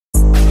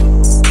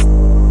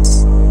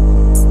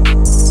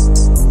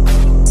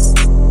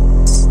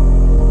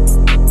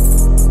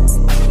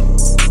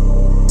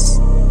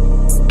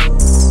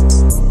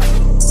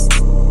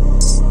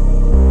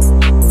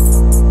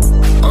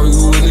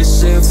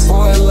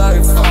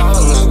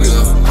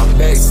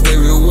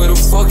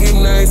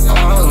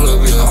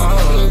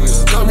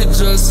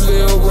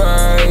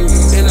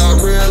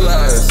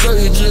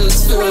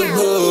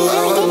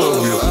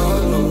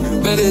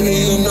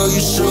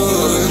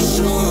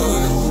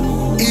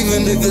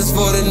even if it's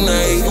for the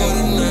night.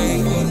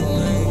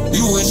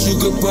 You wish you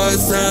could buy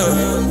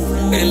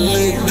time and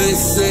live this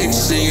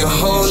section your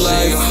whole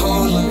life.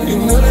 You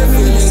know that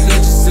feeling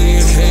that you see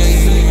in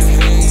hate.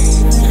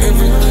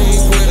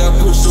 Everything when I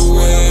push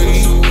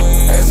away,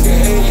 asking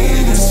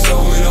aliens to show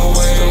me the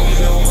way.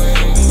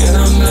 And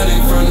I'm not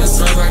in front of the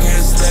surf, I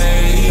can't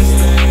stay.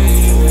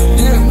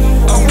 Yeah,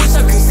 I wish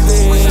I could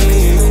stay.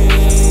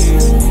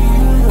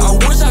 I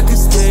wish I could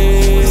stay.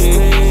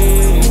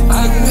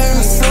 I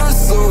never saw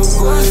so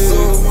great,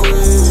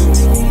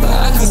 but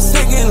I could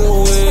take it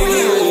away.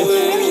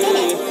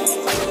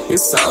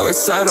 It's all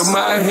inside of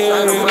my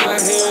head,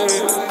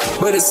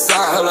 but it's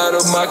all out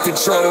of my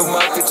control.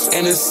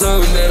 And it's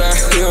something that I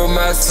hear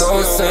my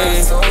soul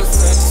saying,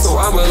 so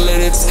I'ma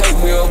let it take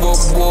me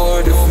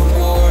overboard.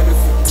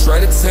 Try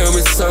to tell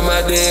me something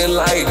I didn't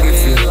like.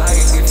 If you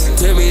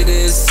tell me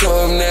there's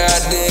something that I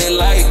didn't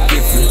like,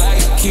 if you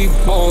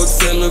keep on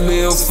telling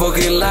me a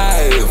fucking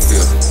lie, if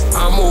you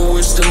I'ma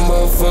wish the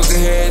motherfucker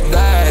had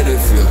died.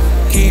 If you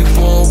keep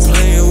on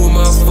playing with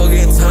my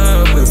fucking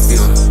time, if you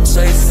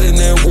chasing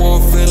that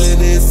warm feeling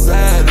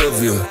inside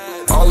of you,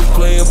 always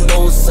playing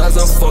both sides,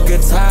 I'm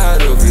fucking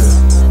tired of you.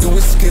 You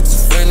was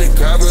schizophrenic,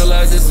 I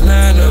realize it's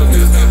 9 of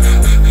you.